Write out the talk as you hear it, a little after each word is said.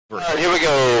All right, here we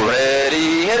go.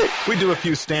 Ready, hit it. We do a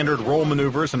few standard roll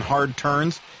maneuvers and hard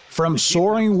turns. From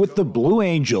soaring with the Blue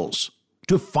Angels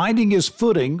to finding his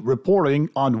footing reporting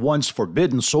on once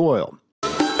forbidden soil.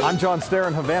 I'm John Stehr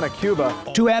in Havana, Cuba.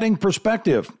 To adding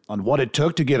perspective on what it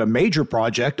took to get a major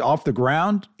project off the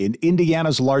ground in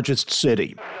Indiana's largest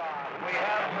city.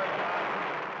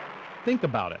 Think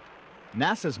about it.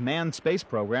 NASA's manned space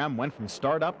program went from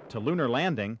startup to lunar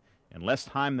landing in less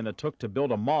time than it took to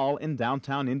build a mall in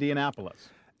downtown Indianapolis.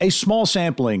 A small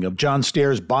sampling of John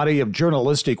Stehr's body of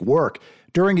journalistic work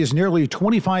during his nearly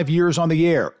 25 years on the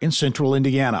air in central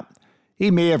Indiana. He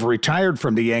may have retired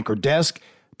from the anchor desk,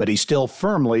 but he's still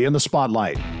firmly in the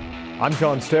spotlight. I'm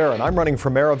John Stehr, and I'm running for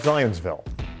mayor of Zionsville.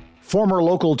 Former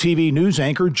local TV news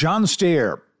anchor John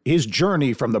Stehr, his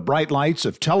journey from the bright lights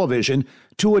of television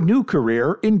to a new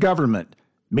career in government.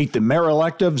 Meet the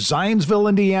mayor-elect of Zionsville,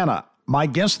 Indiana, my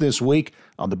guest this week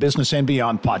on the Business and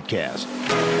Beyond podcast.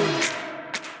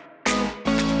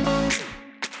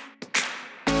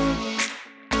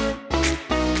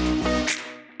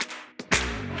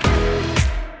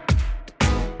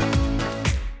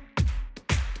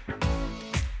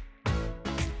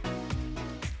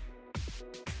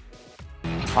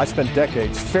 I spent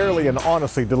decades fairly and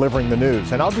honestly delivering the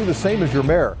news, and I'll do the same as your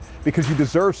mayor because you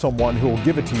deserve someone who will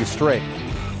give it to you straight.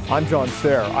 I'm John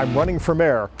Stehr. I'm running for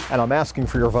mayor, and I'm asking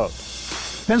for your vote.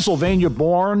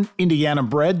 Pennsylvania-born,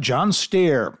 Indiana-bred John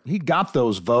Stehr. He got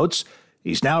those votes.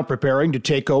 He's now preparing to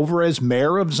take over as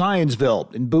mayor of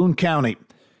Zionsville in Boone County.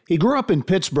 He grew up in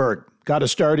Pittsburgh, got a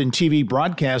start in TV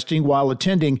broadcasting while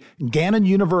attending Gannon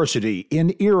University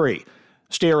in Erie.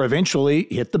 Stehr eventually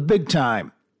hit the big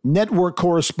time. Network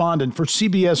correspondent for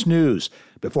CBS News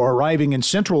before arriving in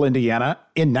central Indiana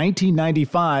in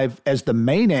 1995 as the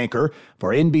main anchor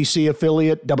for NBC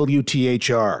affiliate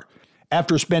WTHR.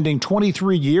 After spending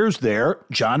 23 years there,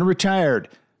 John retired,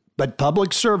 but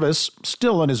public service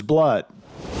still in his blood.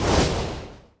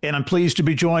 And I'm pleased to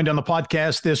be joined on the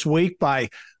podcast this week by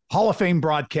Hall of Fame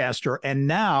broadcaster and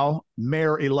now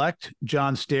mayor-elect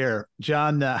John Stehr.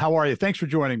 John, how are you? Thanks for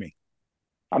joining me.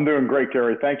 I'm doing great,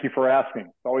 Gary. Thank you for asking.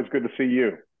 It's always good to see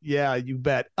you. Yeah, you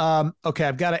bet. Okay,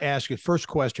 I've got to ask you, first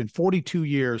question, 42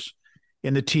 years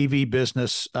in the TV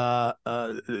business,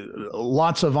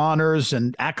 lots of honors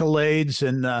and accolades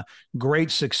and great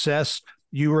success.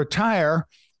 You retire,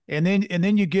 and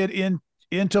then you get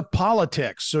into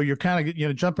politics. So you're kind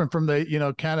of, jumping from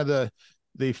the, kind of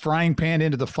the frying pan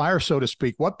into the fire, so to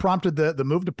speak. What prompted the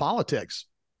move to politics?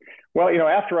 Well,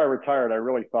 after I retired, I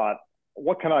really thought,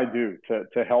 what can I do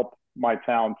to help my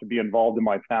town, to be involved in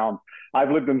my town? I've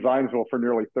lived in Zionsville for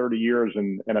nearly 30 years,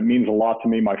 and it means a lot to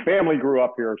me. My family grew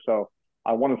up here, so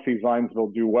I want to see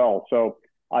Zionsville do well. So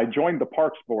I joined the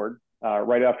Parks Board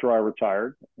right after I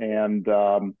retired. And,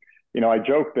 I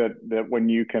joke that when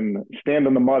you can stand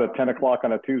in the mud at 10 o'clock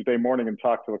on a Tuesday morning and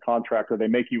talk to a contractor, they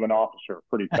make you an officer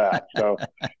pretty fast. So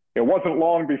it wasn't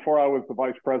long before I was the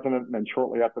vice president, and then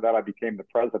shortly after that, I became the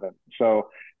president. So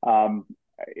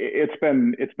it's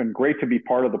been great to be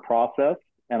part of the process.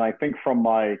 And I think from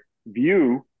my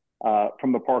view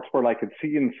from the Parks Board, I could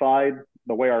see inside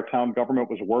the way our town government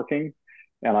was working.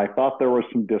 And I thought there was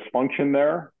some dysfunction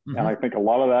there. Mm-hmm. And I think a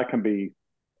lot of that can be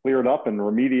cleared up and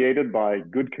remediated by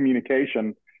good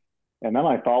communication. And then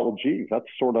I thought, well, geez, that's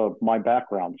sort of my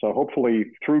background. So hopefully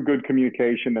through good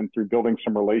communication and through building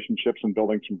some relationships and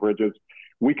building some bridges,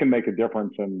 we can make a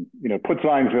difference and, put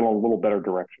Zionsville in a little better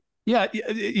direction. Yeah,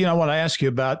 I want to ask you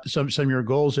about some of your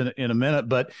goals in a minute,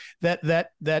 but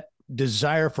that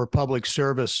desire for public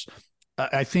service,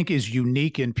 I think, is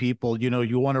unique in people.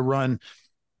 You want to run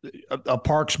a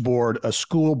parks board, a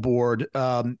school board,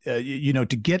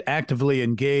 to get actively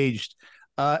engaged.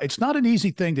 It's not an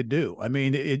easy thing to do. I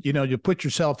mean, you put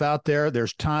yourself out there.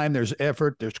 There's time, there's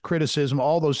effort, there's criticism,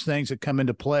 all those things that come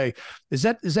into play. Is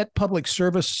that public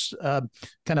service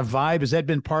kind of vibe? Has that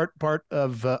been part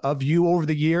of you over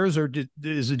the years, or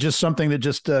is it just something that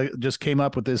just came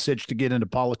up with this itch to get into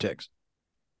politics?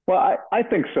 Well, I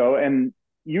think so, and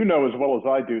as well as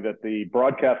I do that the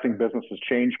broadcasting business has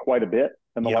changed quite a bit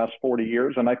in the last 40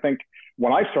 years, and I think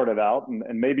when I started out,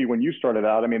 and maybe when you started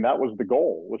out, I mean, that was the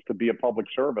goal, was to be a public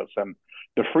service, and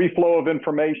the free flow of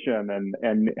information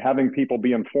and having people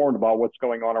be informed about what's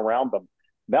going on around them.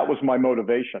 That was my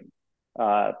motivation.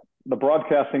 The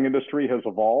broadcasting industry has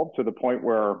evolved to the point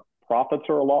where profits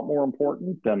are a lot more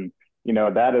important, and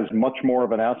that is much more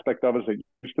of an aspect of it as it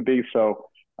used to be. So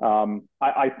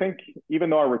I think even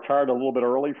though I retired a little bit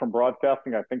early from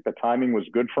broadcasting, I think the timing was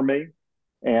good for me.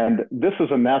 And this is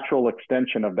a natural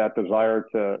extension of that desire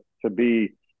to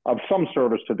be of some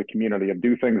service to the community, of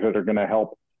doing things that are going to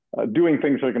help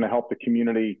the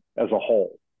community as a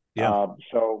whole.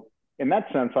 So in that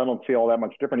sense, I don't see all that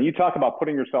much different. You talk about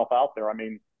putting yourself out there. I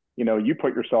mean, you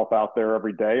put yourself out there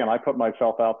every day, and I put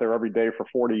myself out there every day for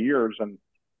 40 years. And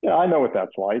I know what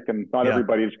that's like. And not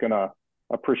everybody's going to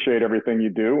appreciate everything you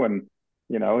do. And,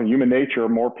 in human nature,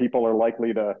 more people are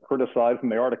likely to criticize than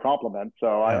they are to compliment.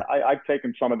 So I've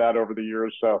taken some of that over the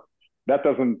years. So that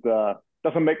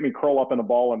doesn't make me curl up in a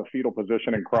ball in a fetal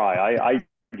position and cry. I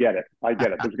get it. I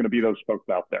get it. There's going to be those folks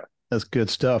out there. That's good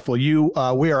stuff. Well,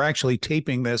 we are actually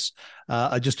taping this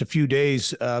just a few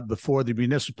days before the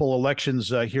municipal elections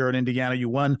here in Indiana. You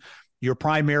won your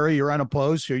primary. You're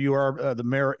unopposed. So you are the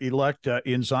mayor-elect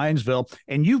in Zionsville.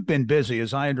 And you've been busy,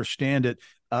 as I understand it,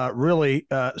 really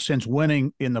since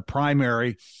winning in the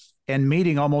primary and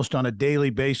meeting almost on a daily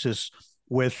basis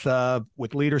with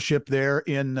leadership there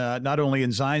in not only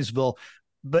in Zionsville,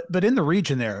 but in the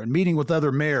region there, and meeting with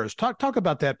other mayors. Talk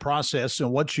about that process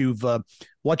and what you've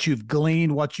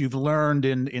gleaned, what you've learned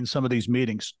in some of these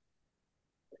meetings.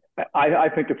 I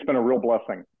think it's been a real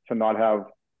blessing to not have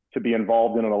to be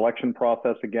involved in an election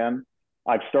process again.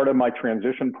 I've started my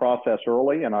transition process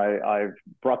early, and I've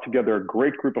brought together a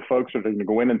great group of folks that are going to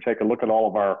go in and take a look at all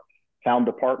of our town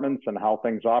departments and how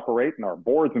things operate, and our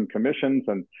boards and commissions.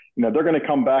 And they're going to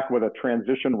come back with a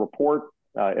transition report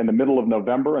in the middle of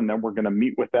November, and then we're going to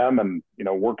meet with them and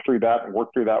work through that with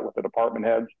the department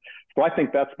heads. So I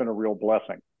think that's been a real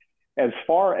blessing. As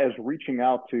far as reaching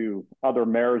out to other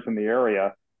mayors in the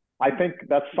area, I think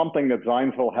that's something that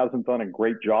Zionsville hasn't done a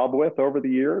great job with over the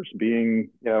years, being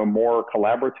more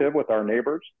collaborative with our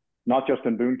neighbors, not just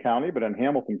in Boone County, but in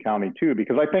Hamilton County too.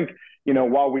 Because I think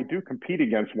while we do compete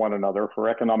against one another for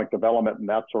economic development and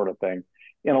that sort of thing,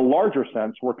 in a larger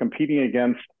sense, we're competing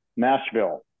against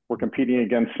Nashville. We're competing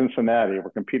against Cincinnati.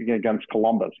 We're competing against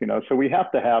Columbus. So we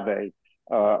have to have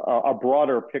a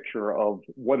broader picture of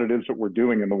what it is that we're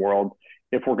doing in the world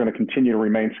if we're going to continue to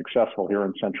remain successful here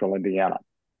in Central Indiana.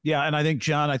 Yeah, and I think,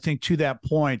 John, to that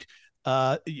point,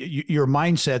 your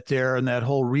mindset there and that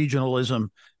whole regionalism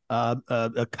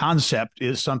concept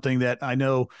is something that I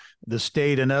know the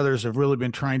state and others have really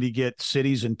been trying to get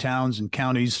cities and towns and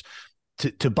counties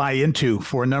to buy into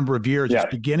for a number of years. Yes.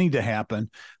 It's beginning to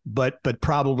happen, but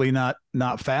probably not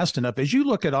fast enough. As you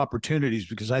look at opportunities,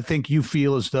 because I think you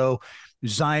feel as though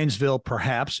Zionsville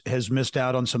perhaps has missed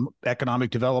out on some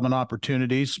economic development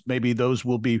opportunities. Maybe those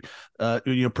will be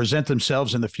present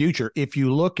themselves in the future. If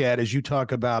you look at, as you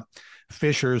talk about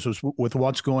Fishers with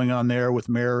what's going on there with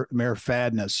Mayor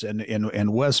Fadness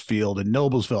and Westfield and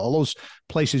Noblesville, all those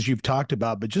places you've talked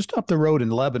about, but just up the road in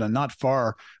Lebanon, not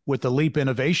far, with the Leap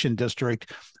Innovation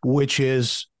District, which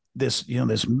is this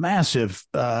massive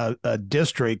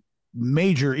district,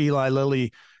 major Eli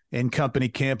Lilly and Company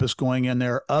campus going in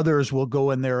there. Others will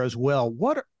go in there as well.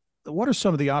 What are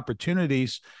some of the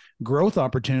growth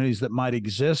opportunities that might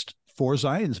exist for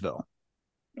Zionsville?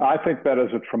 I think that is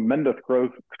a tremendous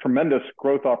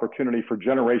growth opportunity for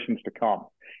generations to come.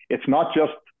 It's not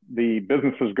just the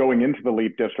businesses going into the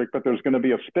Leap District, but there's going to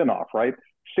be a spinoff, right?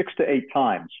 6 to 8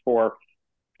 times for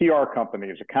PR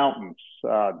companies, accountants,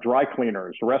 dry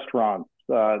cleaners, restaurants,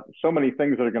 so many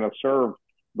things that are going to serve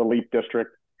the Leap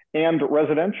District, and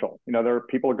residential.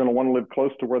 People are going to want to live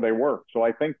close to where they work. So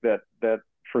I think that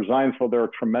for Zionsville, there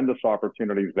are tremendous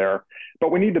opportunities there,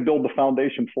 but we need to build the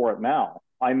foundation for it now.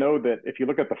 I know that if you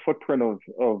look at the footprint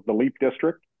of the Leap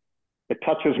District, it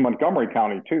touches Montgomery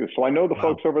County too. So I know the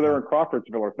folks over there in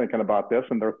Crawfordsville are thinking about this,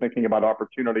 and they're thinking about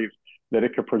opportunities that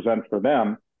it could present for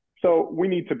them. So we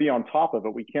need to be on top of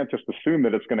it. We can't just assume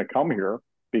that it's going to come here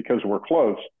because we're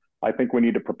close. I think we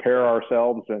need to prepare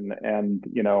ourselves and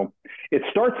it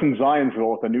starts in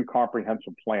Zionsville with a new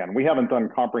comprehensive plan. We haven't done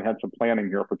comprehensive planning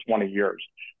here for 20 years.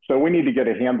 So we need to get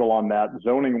a handle on that.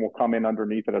 Zoning will come in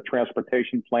underneath it. A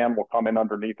transportation plan will come in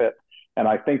underneath it. And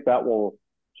I think that will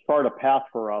start a path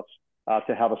for us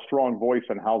to have a strong voice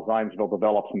in how Zionsville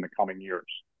develops in the coming years.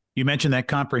 You mentioned that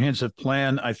comprehensive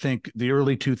plan. I think the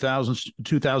early 2000s,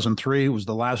 2003 was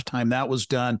the last time that was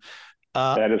done.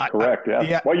 That is correct.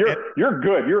 Yeah. Well, you're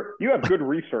good. You have good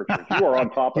researchers. You are on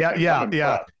top of it.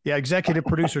 Yeah. Executive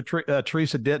producer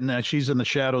Teresa Ditton. She's in the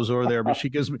shadows over there, but she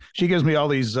gives me all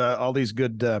these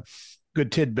good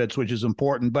tidbits, which is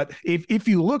important. But if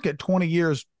you look at 20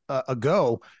 years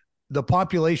ago, the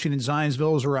population in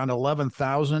Zionsville was around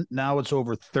 11,000. Now it's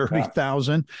over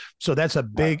 30,000. So that's a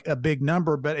big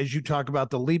number. But as you talk about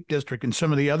the Leap District and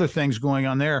some of the other things going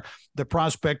on there, the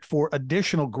prospect for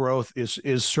additional growth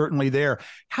is certainly there.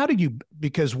 How do you,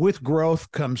 because with growth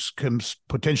comes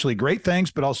potentially great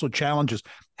things, but also challenges.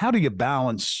 How do you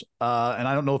balance? And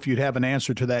I don't know if you'd have an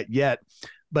answer to that yet,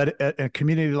 but a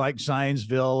community like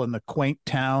Zionsville and the quaint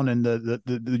town and the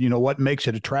what makes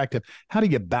it attractive, how do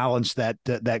you balance that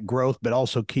growth, but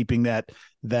also keeping that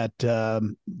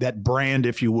brand,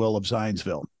 if you will, of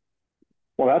Zionsville?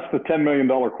 Well, that's the $10 million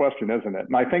question, isn't it?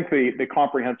 And I think the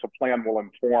comprehensive plan will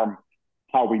inform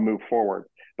how we move forward.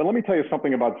 But let me tell you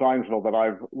something about Zionsville that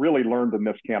I've really learned in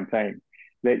this campaign.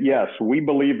 That yes, we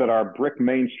believe that our brick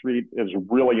Main Street is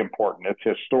really important.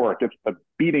 It's historic. It's the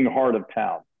beating heart of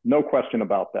town. No question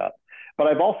about that. But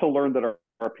I've also learned that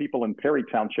our people in Perry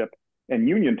Township and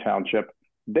Union Township,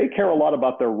 they care a lot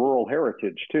about their rural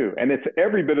heritage too. And it's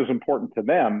every bit as important to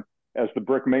them as the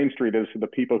brick Main Street is to the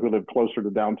people who live closer to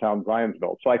downtown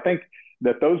Zionsville. So I think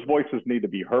that those voices need to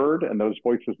be heard and those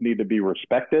voices need to be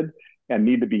respected and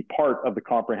need to be part of the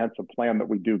comprehensive plan that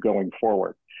we do going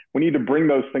forward. We need to bring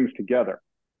those things together.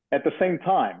 At the same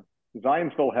time,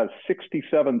 Zionsville has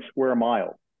 67 square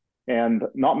miles. And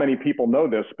not many people know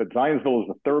this, but Zionsville is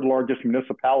the third largest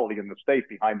municipality in the state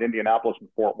behind Indianapolis and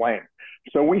Fort Wayne.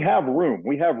 So we have room.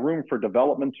 We have room for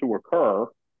development to occur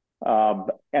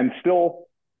and still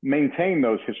maintain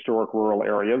those historic rural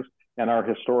areas and our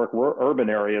historic urban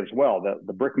area as well.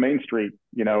 The brick Main Street,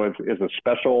 is a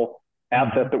special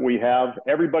asset that we have.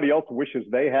 Everybody else wishes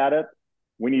they had it.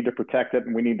 We need to protect it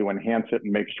and we need to enhance it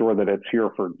and make sure that it's here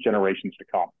for generations to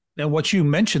come. And what you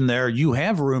mentioned there, you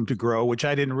have room to grow, which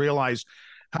I didn't realize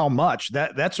how much.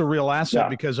 That's a real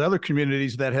asset because other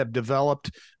communities that have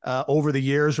developed over the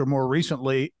years or more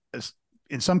recently,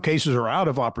 in some cases, are out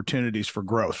of opportunities for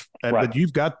growth. Right. But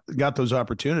you've got those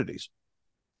opportunities.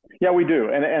 Yeah, we do.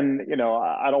 And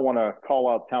I don't want to call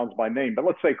out towns by name, but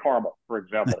let's say Carmel, for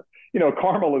example.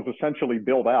 Carmel is essentially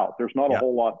built out. There's not a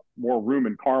whole lot more room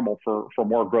in Carmel for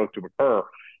more growth to occur.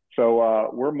 So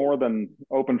we're more than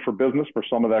open for business for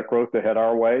some of that growth to head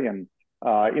our way. And,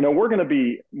 we're going to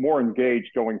be more engaged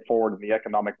going forward in the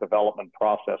economic development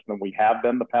process than we have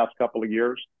been the past couple of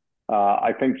years.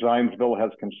 I think Zionsville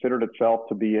has considered itself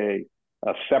to be a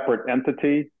separate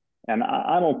entity. And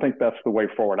I don't think that's the way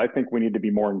forward. I think we need to be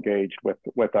more engaged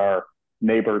with our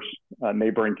neighbors,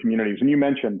 neighboring communities. And you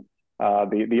mentioned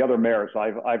the other mayors.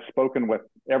 I've spoken with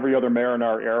every other mayor in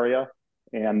our area.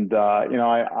 And,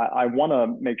 I want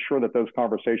to make sure that those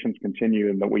conversations continue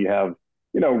and that we have,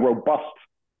 robust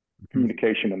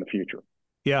communication in the future.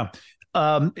 Yeah.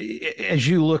 As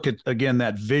you look at, again,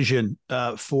 that vision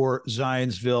for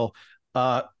Zionsville,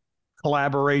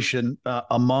 collaboration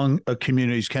among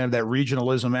communities, kind of that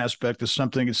regionalism aspect is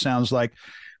something it sounds like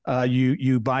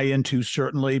you buy into,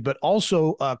 certainly, but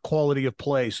also quality of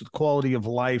place, quality of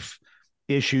life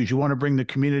issues. You want to bring the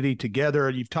community together.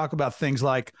 You've talked about things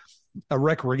like a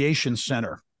recreation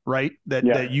center, right?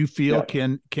 That you feel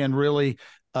can really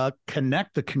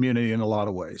connect the community in a lot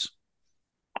of ways.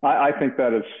 I think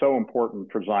that is so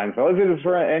important for Zionsville, as it is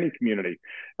for any community.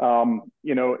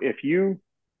 If you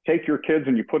take your kids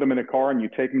and you put them in a car and you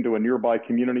take them to a nearby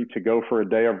community to go for a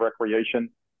day of recreation,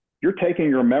 you're taking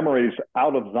your memories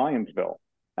out of Zionsville.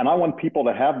 And I want people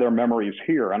to have their memories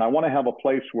here. And I want to have a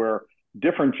place where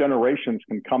different generations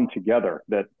can come together,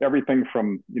 that everything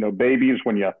from, babies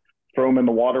when you throw them in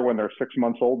the water when they're 6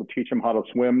 months old to teach them how to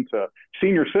swim, to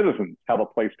senior citizens have a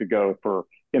place to go for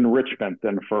enrichment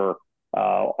and for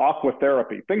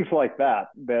aquatherapy, things like that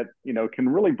can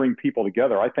really bring people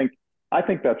together. I think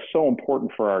that's so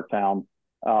important for our town.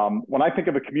 When I think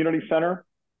of a community center,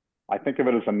 I think of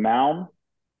it as a noun,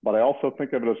 but I also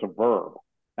think of it as a verb.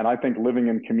 And I think living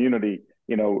in community,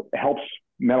 helps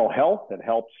mental health, it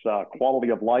helps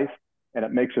quality of life, and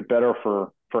it makes it better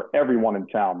for everyone in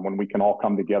town when we can all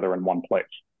come together in one place.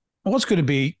 What's going to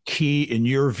be key in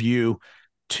your view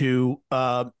to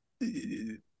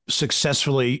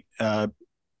successfully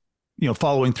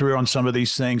following through on some of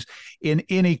these things in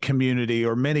any community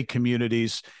or many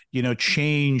communities,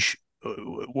 change,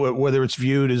 whether it's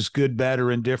viewed as good, bad,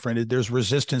 or indifferent, there's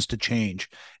resistance to change.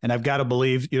 And I've got to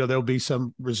believe, there'll be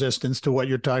some resistance to what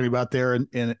you're talking about there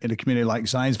in a community like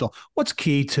Zionsville. What's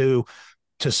key to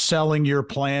selling your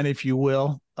plan, if you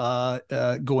will,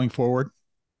 going forward?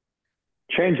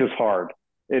 Change is hard.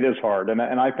 It is hard. And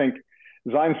I think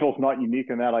Zionsville is not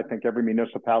unique in that. I think every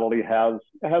municipality has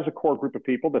a core group of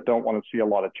people that don't want to see a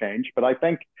lot of change. But I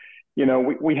think,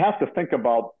 we have to think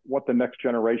about what the next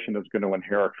generation is going to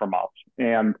inherit from us.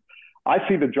 And I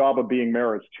see the job of being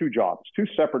mayor as two jobs, two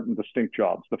separate and distinct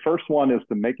jobs. The first one is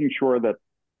to making sure that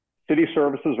city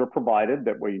services are provided,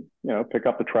 that we, pick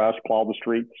up the trash, plow the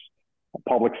streets.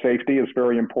 Public safety is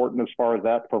very important as far as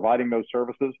that, providing those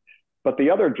services. But the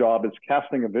other job is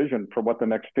casting a vision for what the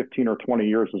next 15 or 20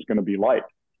 years is going to be like.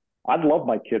 I'd love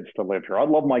my kids to live here. I'd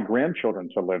love my grandchildren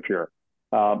to live here.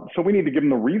 So we need to give them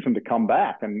the reason to come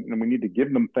back, and we need to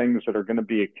give them things that are going to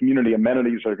be community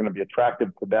amenities that are going to be attractive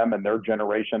to them and their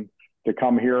generation to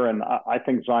come here. And I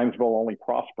think Zionsville will only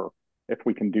prosper if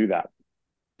we can do that.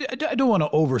 I don't want to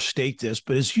overstate this,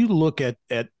 but as you look at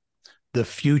the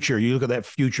future, you look at that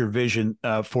future vision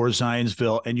for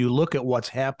Zionsville, and you look at what's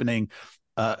happening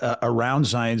around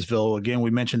Zionsville. Again,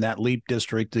 we mentioned that LEAP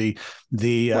district, the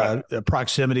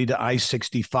proximity to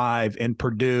I-65 and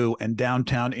Purdue and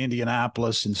downtown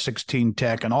Indianapolis and 16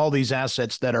 Tech and all these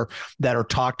assets that are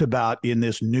talked about in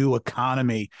this new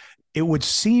economy. It would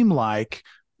seem like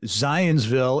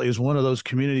Zionsville is one of those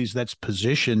communities that's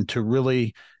positioned to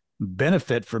really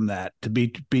benefit from that, to be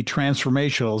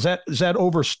transformational. Is that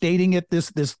overstating it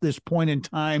this point in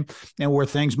time and where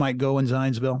things might go in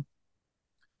Zionsville?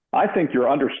 I think you're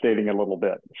understating it a little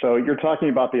bit. So you're talking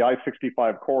about the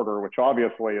I-65 corridor, which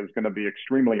obviously is going to be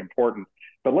extremely important.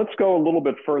 But let's go a little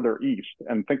bit further east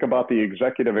and think about the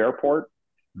executive airport.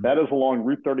 That is along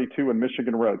Route 32 and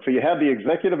Michigan Road. So you have the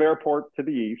executive airport to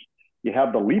the east, you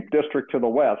have the LEAP district to the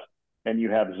west, and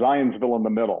you have Zionsville in the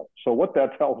middle. So what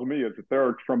that tells me is that there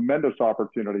are tremendous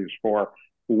opportunities for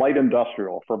light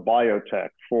industrial, for biotech,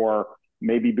 for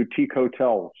maybe boutique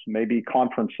hotels, maybe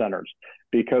conference centers,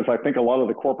 because I think a lot of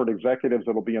the corporate executives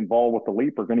that will be involved with the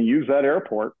LEAP are going to use that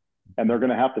airport, and they're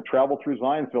going to have to travel through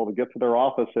Zionsville to get to their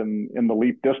office in the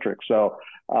LEAP district. So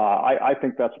I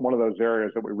think that's one of those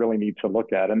areas that we really need to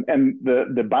look at. And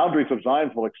the boundaries of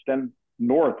Zionsville extend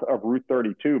north of Route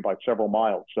 32 by several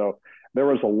miles. So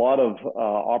there is a lot of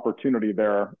opportunity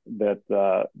there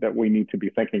that we need to be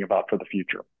thinking about for the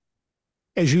future.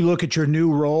 As you look at your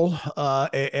new role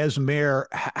as mayor,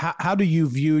 how do you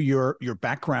view your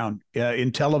background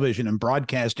in television and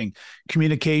broadcasting,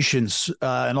 communications,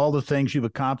 and all the things you've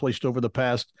accomplished over the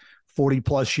past 40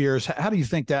 plus years? How do you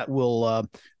think that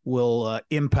will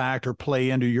impact or play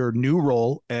into your new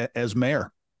role as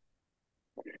mayor?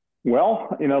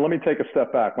 Well, let me take a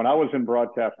step back. When I was in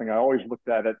broadcasting, I always looked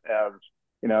at it as,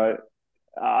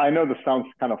 I know this sounds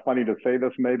kind of funny to say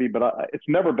this maybe, but it's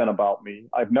never been about me.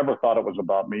 I've never thought it was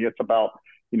about me. It's about,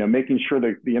 making sure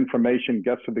that the information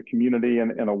gets to the community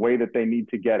in a way that they need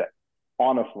to get it,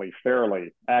 honestly,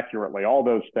 fairly, accurately, all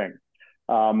those things.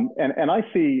 And I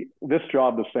see this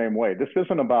job the same way. This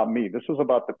isn't about me. This is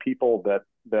about the people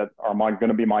that are going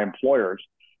to be my employers.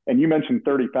 And you mentioned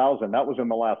 30,000. That was in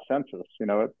the last census.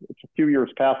 It's a few years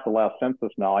past the last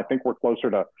census now. I think we're closer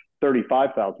to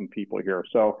 35,000 people here.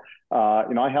 So,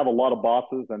 I have a lot of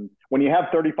bosses. And when you have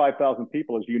 35,000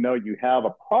 people, as you know, you have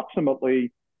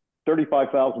approximately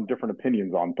 35,000 different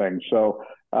opinions on things. So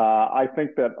I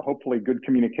think that hopefully good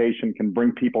communication can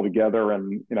bring people together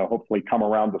and, hopefully come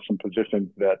around to some positions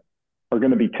that are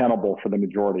going to be tenable for the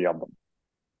majority of them.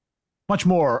 Much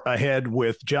more ahead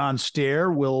with John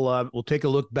Stehr. We'll take a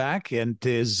look back and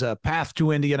his path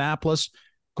to Indianapolis,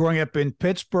 growing up in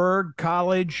Pittsburgh,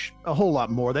 college, a whole lot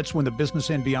more. That's when the Business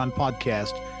and Beyond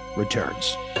podcast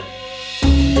returns.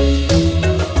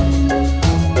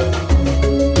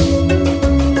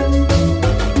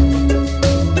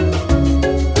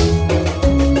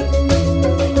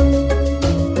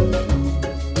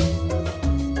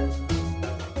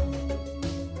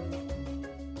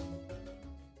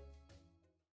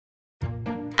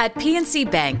 At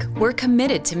PNC Bank, we're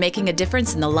committed to making a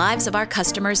difference in the lives of our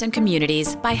customers and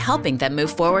communities by helping them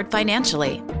move forward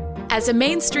financially. As a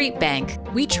Main Street bank,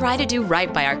 we try to do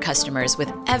right by our customers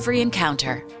with every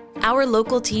encounter. Our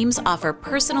local teams offer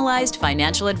personalized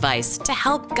financial advice to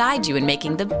help guide you in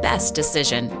making the best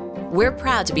decision. We're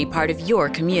proud to be part of your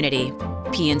community.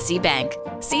 PNC Bank.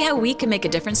 See how we can make a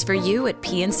difference for you at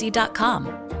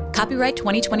pnc.com. Copyright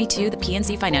 2022, the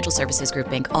PNC Financial Services Group,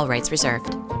 Inc., all rights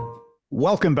reserved.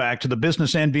 Welcome back to the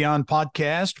Business and Beyond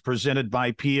podcast presented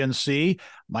by PNC.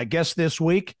 My guest this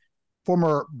week,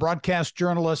 former broadcast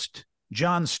journalist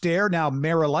John Stehr, now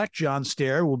mayor-elect John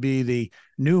Stehr, will be the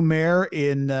new mayor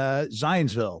in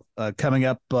Zionsville coming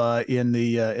up in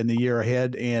the year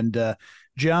ahead. And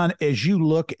John, as you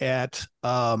look at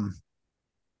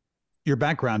your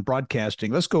background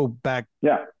broadcasting, let's go back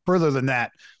further than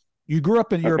that. You grew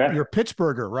up in you're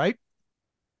Pittsburgher, right?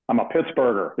 I'm a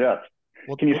Pittsburgher, yes.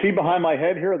 Well, can you see behind my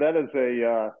head here? That is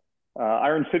a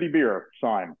Iron City beer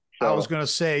sign. So, I was going to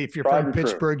say, if you're from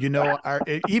Pittsburgh,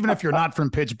 even if you're not from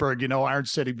Pittsburgh, Iron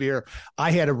City beer. I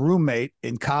had a roommate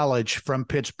in college from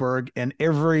Pittsburgh, and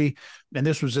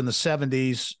this was in the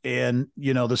 70s, and,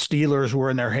 the Steelers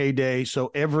were in their heyday. So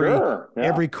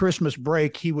every Christmas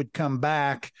break, he would come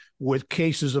back with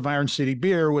cases of Iron City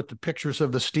beer with the pictures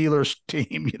of the Steelers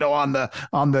team, on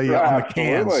the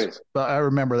cans. So I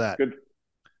remember that.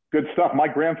 Good stuff. My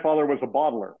grandfather was a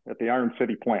bottler at the Iron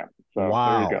City plant. So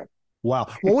wow. There you go. Wow.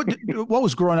 Well, what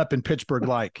was growing up in Pittsburgh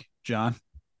like, John?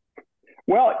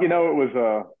 Well, it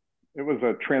was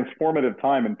a transformative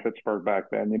time in Pittsburgh back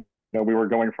then. We were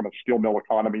going from a steel mill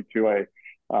economy to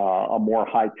a more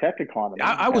high tech economy.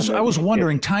 I was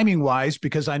wondering timing wise,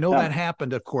 because I know that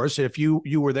happened, of course, if you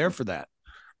were there for that.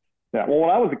 Yeah. Well, when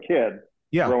I was a kid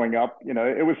growing up,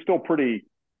 it was still pretty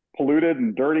polluted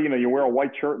and dirty. You wear a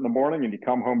white shirt in the morning and you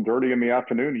come home dirty in the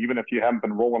afternoon, even if you haven't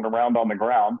been rolling around on the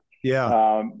ground.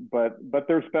 Yeah. But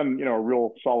there's been, a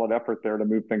real solid effort there to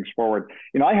move things forward.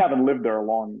 I haven't lived there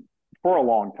for a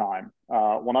long time.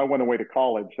 When I went away to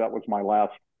college, that was my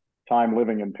last time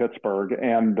living in Pittsburgh.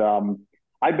 And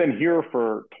I've been here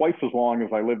for twice as long as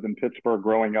I lived in Pittsburgh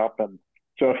growing up. And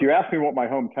so if you ask me what my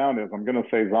hometown is, I'm going to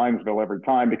say Zionsville every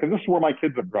time, because this is where my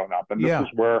kids have grown up. And this is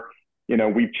where,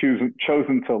 we've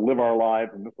chosen to live our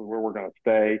lives, and this is where we're going to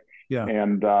stay. Yeah.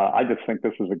 And I just think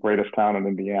this is the greatest town in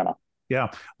Indiana. Yeah.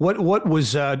 What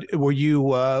was were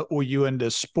you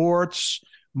into sports,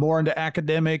 more into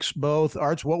academics, both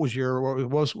arts?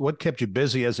 What kept you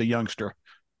busy as a youngster?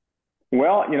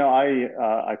 Well,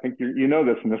 I think you know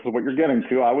this, and this is what you're getting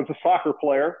to. I was a soccer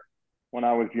player when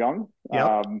I was young.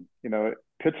 Yep.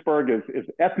 Pittsburgh is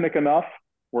ethnic enough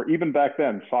where even back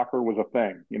then soccer was a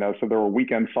thing. So there were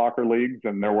weekend soccer leagues,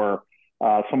 and there were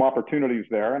some opportunities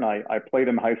there. And I played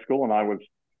in high school, and I was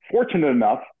fortunate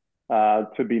enough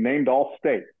to be named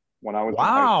All-State when I was in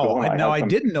high school. Wow! I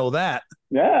didn't know that.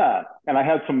 Yeah, and I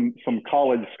had some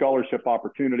college scholarship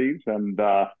opportunities, and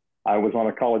I was on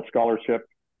a college scholarship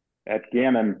at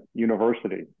Gannon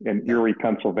University in Erie,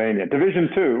 Pennsylvania, Division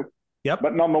II. Yep.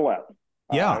 But nonetheless,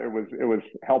 it was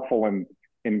helpful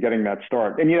in getting that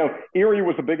start. And Erie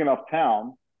was a big enough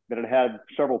town that it had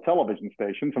several television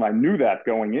stations, and I knew that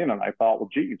going in. And I thought, well,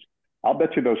 geez, I'll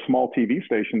bet you those small TV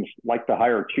stations like to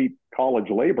hire cheap college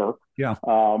labor. Yeah.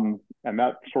 And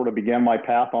that sort of began my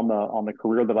path on the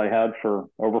career that I had for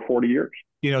over 40 years.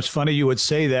 It's funny you would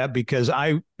say that, because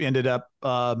I ended up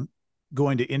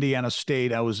going to Indiana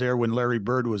State. I was there when Larry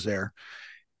Bird was there,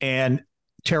 and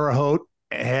Terre Haute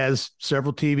has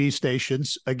several TV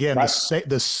stations. Again, right.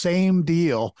 the same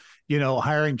deal,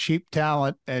 hiring cheap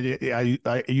talent, and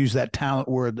I use that talent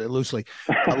word loosely,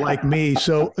 like me.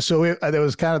 So it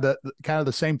was kind of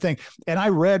the same thing. And I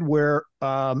read where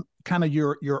kind of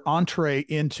your entree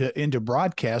into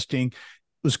broadcasting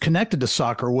was connected to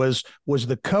soccer. Was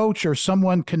the coach or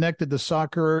someone connected to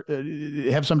soccer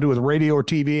have something to do with radio or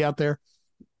TV out there?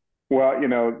 Well,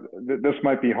 this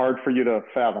might be hard for you to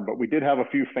fathom, but we did have a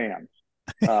few fans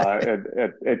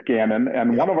at Gannon,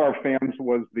 and one of our fans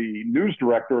was the news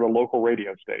director at a local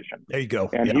radio station. There you go.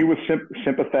 And he was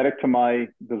sympathetic to my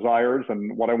desires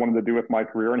and what I wanted to do with my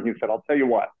career. And he said, I'll tell you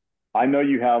what, I know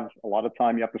you have a lot of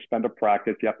time you have to spend at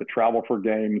practice, you have to travel for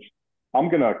games. I'm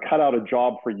going to cut out a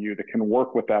job for you that can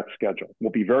work with that schedule.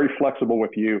 We'll be very flexible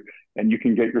with you, and you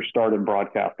can get your start in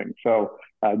broadcasting. So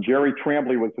Jerry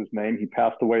Trambley was his name. He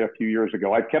passed away a few years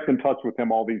ago. I've kept in touch with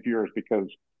him all these years because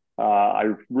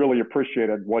I really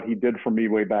appreciated what he did for me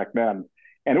way back then.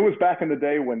 And it was back in the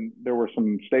day when there were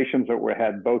some stations that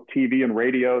had both TV and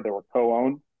radio. They were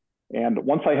co-owned. And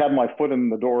once I had my foot in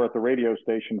the door at the radio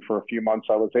station for a few months,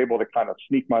 I was able to kind of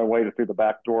sneak my way through the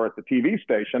back door at the TV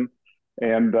station.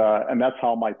 And that's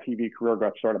how my TV career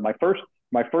got started. My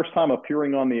first time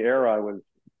appearing on the air, I was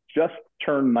just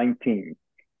turned 19.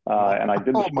 And I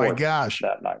did the sports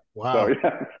that night. Wow.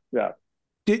 So, yeah.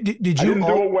 Did you? I didn't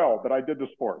do it well, but I did the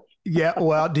sports. Yeah.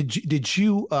 Well, did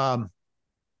you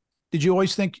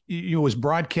always think was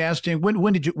broadcasting?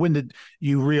 When did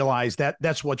you realize that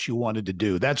that's what you wanted to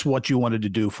do? That's what you wanted to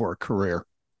do for a career?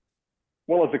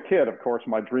 Well, as a kid, of course,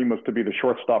 my dream was to be the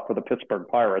shortstop for the Pittsburgh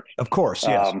Pirates. Of course,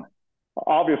 yes.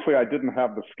 Obviously, I didn't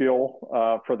have the skill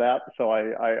for that, so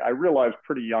I realized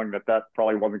pretty young that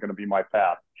probably wasn't going to be my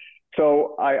path.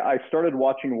 So I started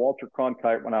watching Walter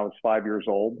Cronkite when I was 5 years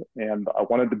old, and I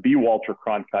wanted to be Walter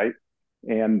Cronkite.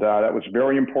 And that was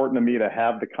very important to me to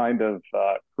have the kind of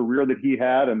career that he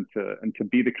had and to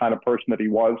be the kind of person that he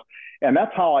was. And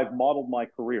that's how I've modeled my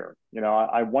career.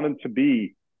 I wanted to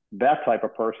be that type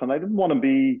of person. I didn't want to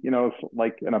be,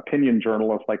 like an opinion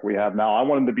journalist like we have now. I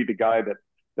wanted to be the guy that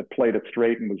played it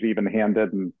straight and was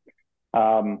even-handed. And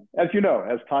as you know,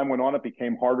 as time went on, it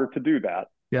became harder to do that.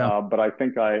 Yeah. But I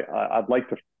think I'd like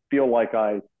to feel like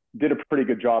I did a pretty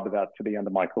good job of that to the end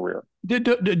of my career. Can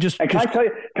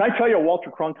I tell you a Walter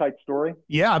Cronkite story?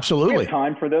 Yeah, absolutely. Do you have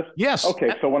time for this? Yes.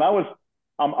 Okay. So when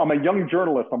I'm a young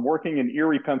journalist. I'm working in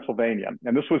Erie, Pennsylvania,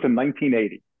 and this was in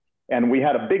 1980. And we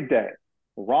had a big day.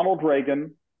 Ronald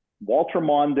Reagan, Walter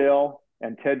Mondale,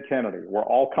 and Ted Kennedy were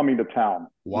all coming to town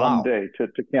one day to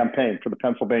campaign for the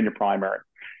Pennsylvania primary.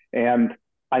 And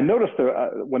I noticed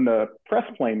when the press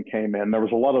plane came in, there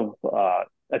was a lot of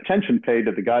attention paid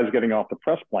to the guys getting off the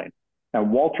press plane,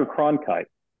 and Walter Cronkite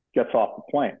gets off the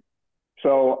plane.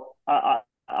 So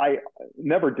I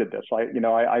never did this. I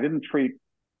didn't treat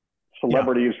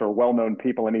celebrities or well-known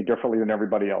people any differently than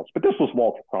everybody else. But this was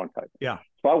Walter Cronkite. Yeah.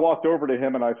 So I walked over to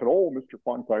him and I said, "Oh, Mr.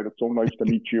 Cronkite, it's so nice to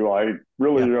meet you. I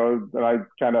really, and I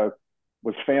kind of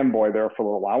was fanboy there for a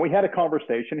little while. We had a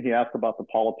conversation. He asked about the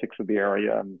politics of the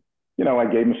area, and I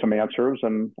gave him some answers.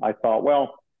 And I thought,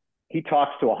 well, he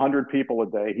talks to 100 people a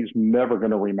day. He's never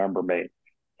going to remember me.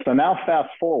 So now fast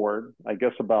forward, I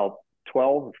guess about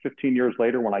 12 or 15 years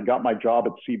later, when I got my job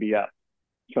at CBS.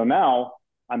 So now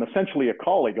I'm essentially a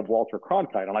colleague of Walter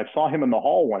Cronkite, and I saw him in the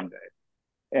hall one day.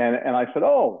 And I said,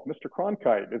 "Oh, Mr.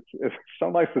 Cronkite, it's so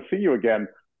nice to see you again.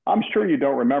 I'm sure you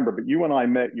don't remember, but you and I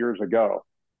met years ago."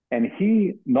 And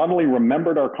he not only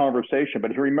remembered our conversation,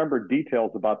 but he remembered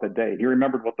details about the day. He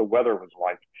remembered what the weather was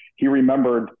like. He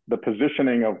remembered the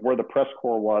positioning of where the press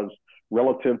corps was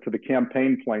relative to the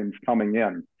campaign planes coming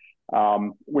in,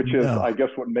 which is, I guess,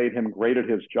 what made him great at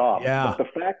his job. Yeah. But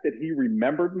the fact that he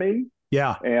remembered me,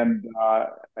 yeah, and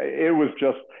it was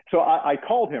just, so I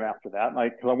called him after that,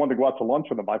 and because I wanted to go out to lunch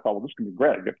with him. I thought, well, this is going to be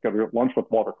great. I get to go to lunch with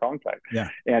Walter Cronkite. Yeah.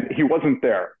 And he wasn't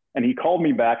there. And he called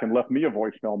me back and left me a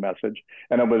voicemail message.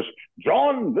 And it was,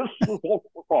 "John, this is Walter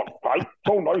Cronkite.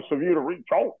 So nice of you to reach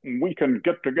out and we can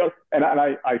get together." And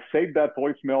I saved that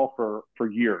voicemail for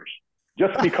years,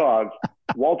 just because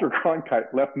Walter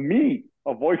Cronkite left me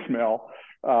a voicemail.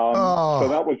 So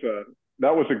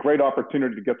that was a great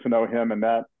opportunity to get to know him. And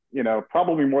that,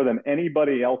 probably more than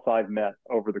anybody else I've met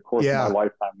over the course of my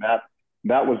lifetime,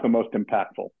 that was the most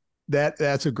impactful.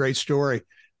 That's a great story.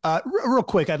 Real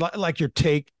quick, I'd like your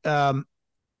take, kind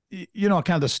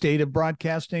of the state of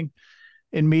broadcasting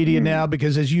in media now,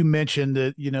 because as you mentioned,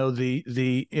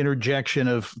 the interjection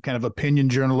of kind of opinion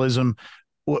journalism,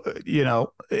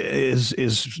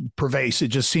 is pervasive. It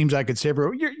just seems like it's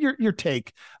everywhere. Your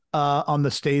take on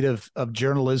the state of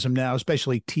journalism now,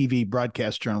 especially TV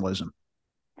broadcast journalism.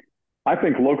 I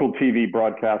think local TV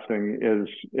broadcasting is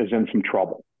in some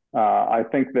trouble. I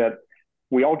think that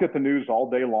we all get the news all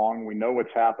day long. We know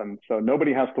what's happened. So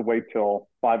nobody has to wait till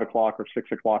 5 o'clock or 6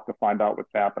 o'clock to find out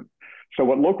what's happened. So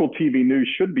what local TV news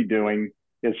should be doing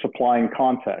is supplying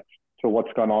context to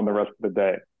what's gone on the rest of the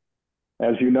day.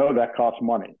 As you know, that costs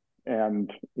money. And,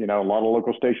 a lot of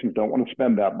local stations don't want to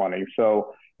spend that money.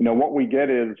 So, what we get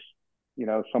is,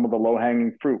 some of the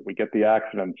low-hanging fruit. We get the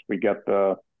accidents. We get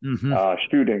the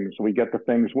shootings. We get the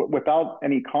things without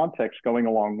any context going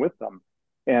along with them.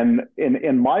 And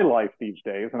in my life these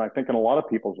days, and I think in a lot of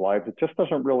people's lives, it just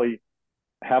doesn't really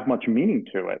have much meaning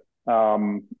to it.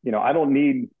 I don't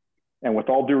need, and with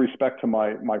all due respect to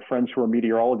my friends who are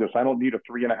meteorologists, I don't need a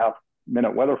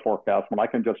 3.5-minute weather forecast when I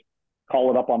can just call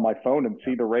it up on my phone and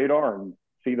see the radar and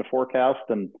see the forecast.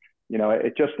 And,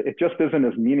 it just isn't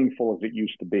as meaningful as it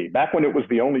used to be. Back when it was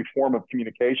the only form of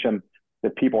communication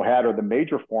that people had, or the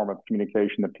major form of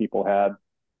communication that people had,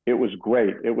 it was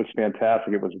great. It was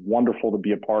fantastic. It was wonderful to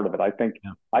be a part of it. I think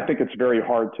it's very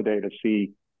hard today to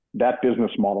see that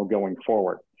business model going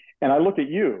forward. And I look at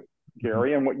you,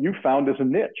 Gary, and what you found is a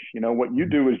niche. What you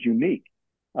do is unique.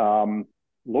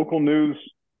 Local news,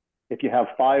 if you have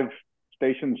 5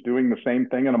 stations doing the same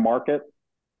thing in a market,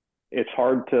 it's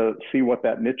hard to see what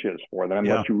that niche is for them,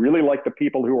 unless you really like the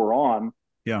people who are on.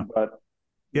 Yeah. But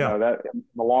that in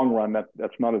the long run,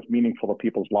 that's not as meaningful to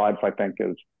people's lives, I think,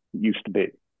 as it used to be.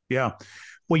 Yeah.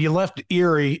 Well, you left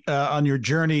Erie on your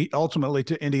journey ultimately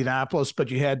to Indianapolis, but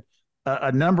you had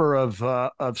a number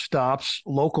of stops,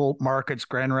 local markets,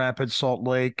 Grand Rapids, Salt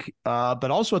Lake, but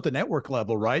also at the network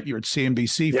level, right? You're at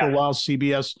CNBC for a while,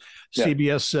 CBS,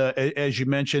 as you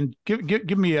mentioned.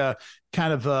 Give me a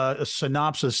kind of a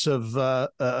synopsis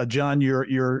of John,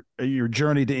 your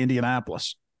journey to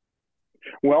Indianapolis.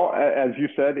 Well, as you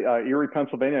said, Erie,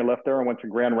 Pennsylvania. I left there and went to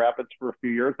Grand Rapids for a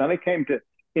few years. Then I came to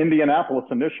Indianapolis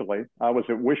initially. I was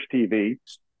at Wish TV.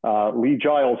 Lee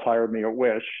Giles hired me at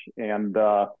Wish, and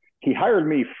he hired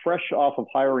me fresh off of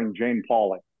hiring Jane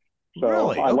Pauley. So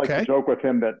really? I like to joke with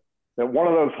him that one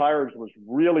of those hires was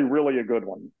really, really a good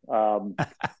one.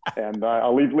 And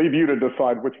I'll leave you to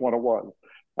decide which one it was.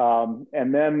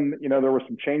 And then, there were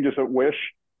some changes at Wish,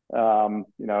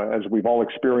 as we've all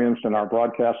experienced in our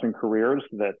broadcasting careers,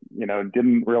 that,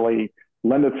 didn't really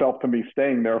lend itself to me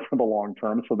staying there for the long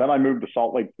term. So then I moved to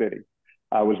Salt Lake City.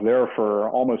 I was there for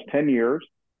almost 10 years.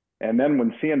 And then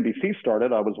when CNBC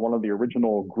started, I was one of the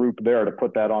original group there to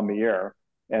put that on the air.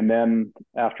 And then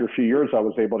after a few years, I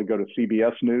was able to go to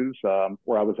CBS News,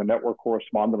 where I was a network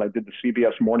correspondent. I did the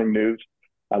CBS Morning News.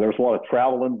 There was a lot of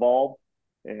travel involved.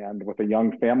 And with a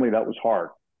young family, that was hard.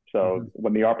 So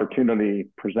when the opportunity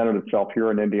presented itself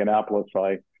here in Indianapolis,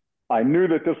 I knew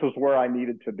that this was where I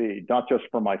needed to be, not just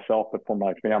for myself, but for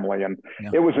my family. And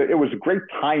it was a great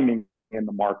timing in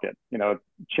the market.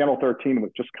 Channel 13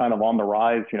 was just kind of on the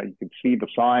rise. You could see the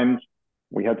signs.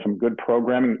 We had some good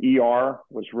programming. ER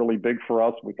was really big for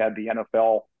us. We had the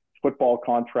NFL football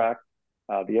contract,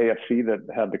 the AFC that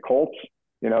had the Colts,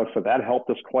 so that helped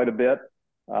us quite a bit.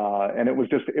 And it was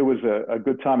a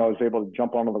good time. I was able to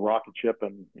jump onto the rocket ship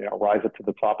and, rise it to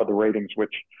the top of the ratings,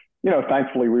 which,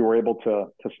 thankfully we were able to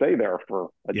stay there for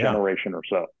a generation or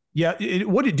so. Yeah.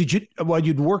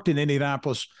 You'd worked in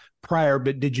Indianapolis prior,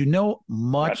 but did you know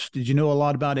much? Right. Did you know a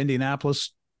lot about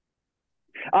Indianapolis?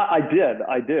 I did.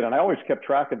 And I always kept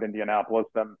track of Indianapolis.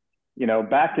 And,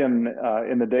 back in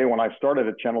the day when I started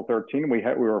at Channel 13, we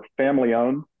were family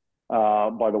owned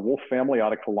by the Wolf family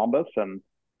out of Columbus. And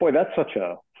boy, that's such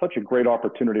a great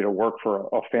opportunity to work for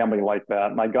a family like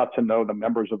that. And I got to know the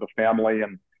members of the family,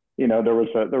 and there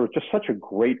was just such a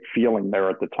great feeling there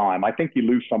at the time. I think you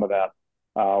lose some of that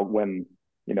when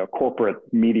corporate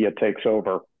media takes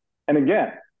over. And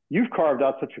again, you've carved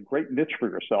out such a great niche for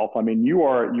yourself. I mean,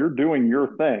 you're doing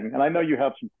your thing, and I know you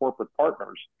have some corporate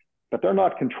partners, but they're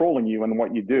not controlling you in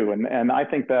what you do. And I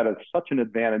think that is such an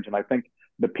advantage. And I think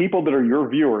the people that are your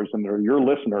viewers and that are your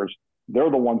listeners, they're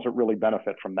the ones that really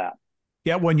benefit from that.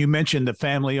 Yeah, when you mentioned the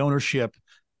family ownership,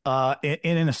 and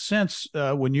in a sense,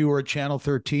 when you were at Channel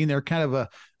 13, they're kind of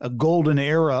a golden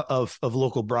era of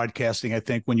local broadcasting, I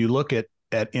think, when you look at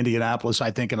Indianapolis,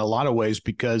 I think in a lot of ways,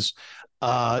 because,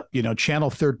 Channel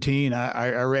 13, I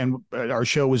ran, our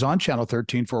show was on Channel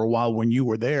 13 for a while when you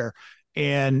were there.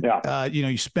 And,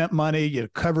 you spent money, you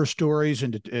cover stories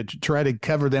and to try to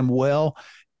cover them well.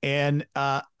 And,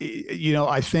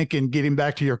 I think in getting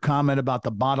back to your comment about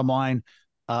the bottom line,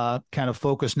 kind of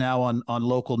focus now on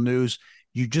local news,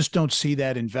 you just don't see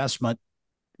that investment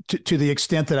to the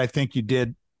extent that I think you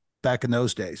did back in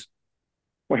those days.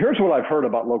 Well, here's what I've heard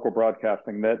about local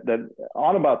broadcasting, that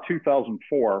on about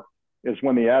 2004 is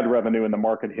when the ad revenue in the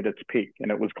market hit its peak, and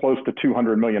it was close to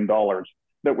 $200 million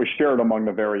that was shared among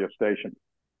the various stations.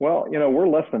 Well, we're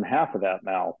less than half of that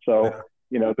now. So,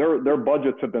 their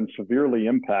budgets have been severely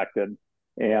impacted,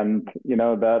 and,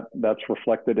 that's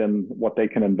reflected in what they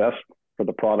can invest for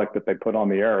the product that they put on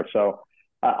the air. So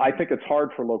I think it's hard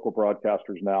for local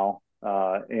broadcasters now.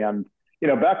 And,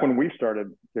 back when we started,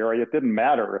 Gary, it didn't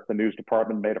matter if the news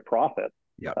department made a profit.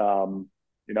 Yeah.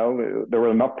 There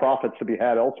were enough profits to be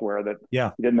had elsewhere that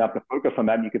you didn't have to focus on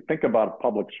that. You could think about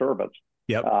public service.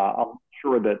 Yep. I'm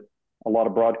sure that a lot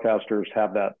of broadcasters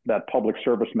have that public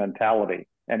service mentality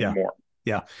anymore.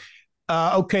 Yeah.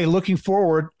 Okay. Looking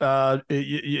forward,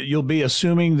 you'll be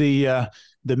assuming the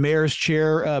mayor's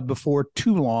chair before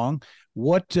too long.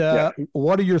 What are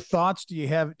your thoughts? Do you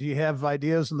have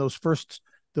ideas in those first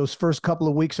couple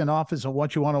of weeks in office on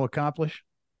what you want to accomplish?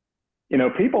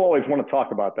 People always want to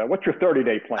talk about that. What's your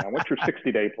 30-day plan? What's your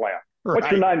 60-day plan? Right. What's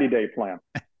your 90-day plan?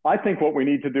 I think what we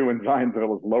need to do in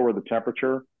Zionsville is lower the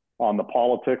temperature on the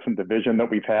politics and division that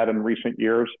we've had in recent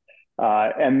years.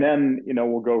 And then,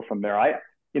 we'll go from there. As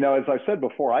I said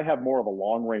before, I have more of a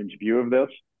long-range view of this.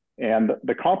 And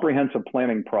the comprehensive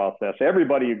planning process,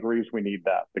 everybody agrees we need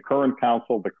that. The current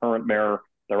council, the current mayor,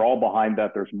 they're all behind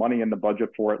that. There's money in the budget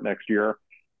for it next year.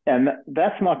 And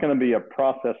that's not going to be a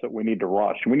process that we need to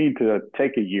rush. We need to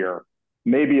take a year,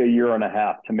 maybe a year and a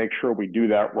half, to make sure we do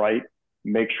that right,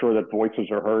 make sure that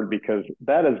voices are heard, because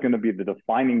that is going to be the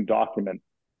defining document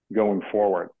going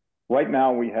forward. Right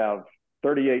now, we have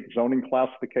 38 zoning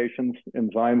classifications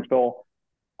in Zionsville.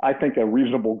 I think a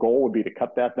reasonable goal would be to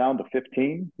cut that down to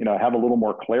 15, have a little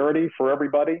more clarity for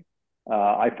everybody.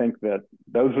 I think that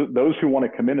those who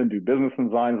want to come in and do business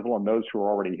in Zionsville and those who are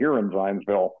already here in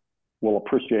Zionsville will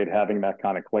appreciate having that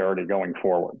kind of clarity going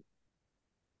forward.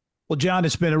 Well, John,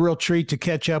 it's been a real treat to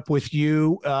catch up with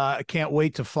you. I can't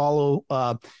wait to follow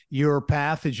your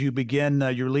path as you begin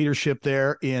your leadership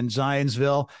there in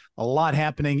Zionsville. A lot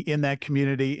happening in that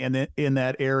community and in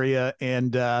that area,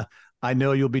 and I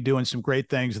know you'll be doing some great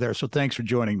things there. So thanks for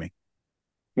joining me.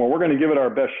 Well, we're going to give it our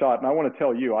best shot. And I want to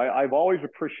tell you, I've always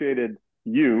appreciated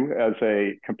you as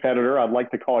a competitor. I'd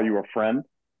like to call you a friend.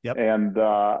 Yep. And,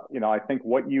 I think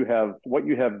what you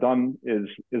have done is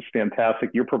fantastic.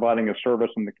 You're providing a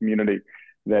service in the community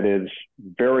that is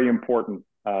very important.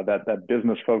 That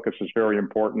business focus is very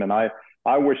important. And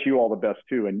I wish you all the best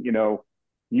too. And,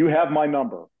 you have my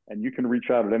number and you can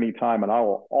reach out at any time, and I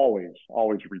will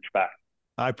always reach back.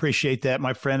 I appreciate that,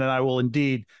 my friend. And I will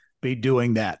indeed be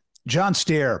doing that. John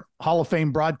Stehr, Hall of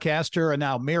Fame broadcaster and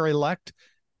now mayor-elect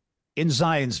in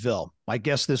Zionsville. My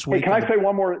guest this week. Hey, can I say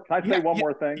one more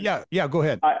thing? Yeah, go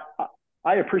ahead.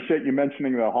 I appreciate you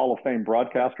mentioning the Hall of Fame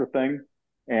broadcaster thing.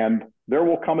 And there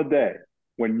will come a day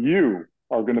when you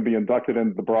are going to be inducted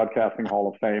into the Broadcasting Hall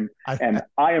of Fame. And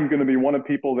I am going to be one of the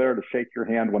people there to shake your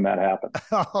hand when that happens.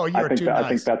 Oh, you're too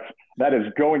nice. I think that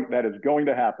is going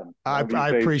to happen. I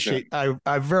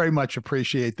very much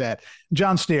appreciate that.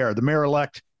 John Stehr, the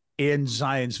mayor-elect in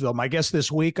Zionsville. My guest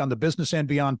this week on the Business and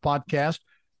Beyond podcast,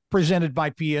 presented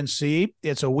by PNC.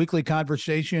 It's a weekly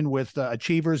conversation with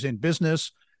achievers in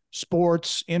business,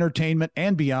 sports, entertainment,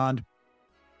 and beyond.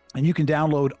 And you can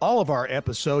download all of our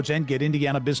episodes and get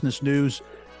Indiana business news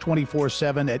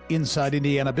 24/7 at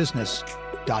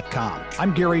InsideIndianaBusiness.com.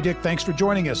 I'm Gary Dick. Thanks for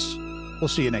joining us. We'll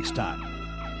see you next time.